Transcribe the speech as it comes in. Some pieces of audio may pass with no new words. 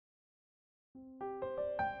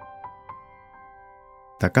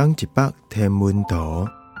逐天一百天文图，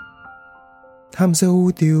探索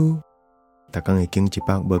宇宙。逐天会经一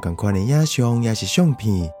百无同款的影像，也是相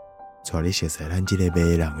片，带你熟悉咱这个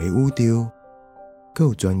迷人的宇宙。更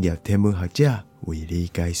有专业天文学者为你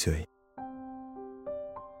解说。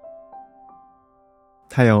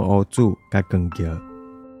太阳乌子甲光桥，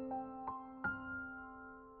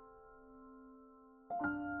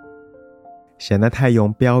现在太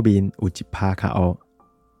阳表面有一拍较乌。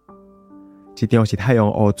这张是太阳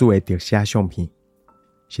乌子的特写相片，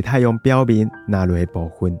是太阳表面落落的部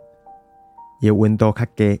分，伊的温度较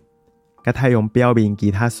低，甲太阳表面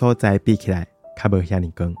其他所在比起来，较无遐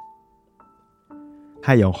尼光。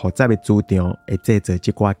太阳复杂的磁场会制造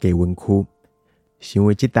这寡低温区，成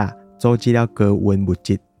为这搭阻止了高温物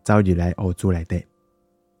质走入来乌子内底。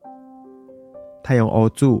太阳乌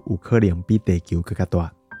子有可能比地球更加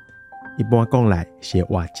大，一般讲来是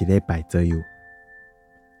活1礼拜左右。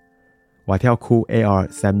活跳区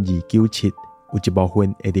AR3297 有一部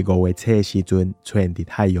分会伫5月初的时阵出现伫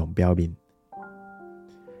太阳表面。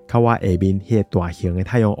较我下面迄个大型的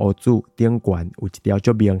太阳乌子顶悬有一条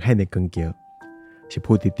足明显的光桥，是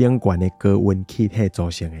铺伫顶悬的高温气体组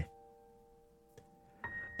成的。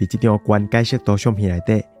伫这张悬解析度相片内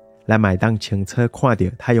底，咱嘛会当清楚看到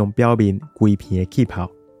太阳表面规片的气泡，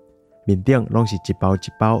面顶拢是一包一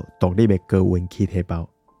包独立的高温气体包。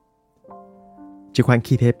这款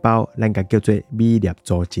气体包咱甲叫做镁粒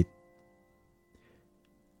组织。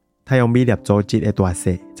太阳镁粒组织的大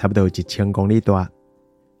小差不多有1000公里大，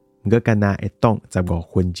不过干那会挡15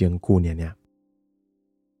分钟久尔。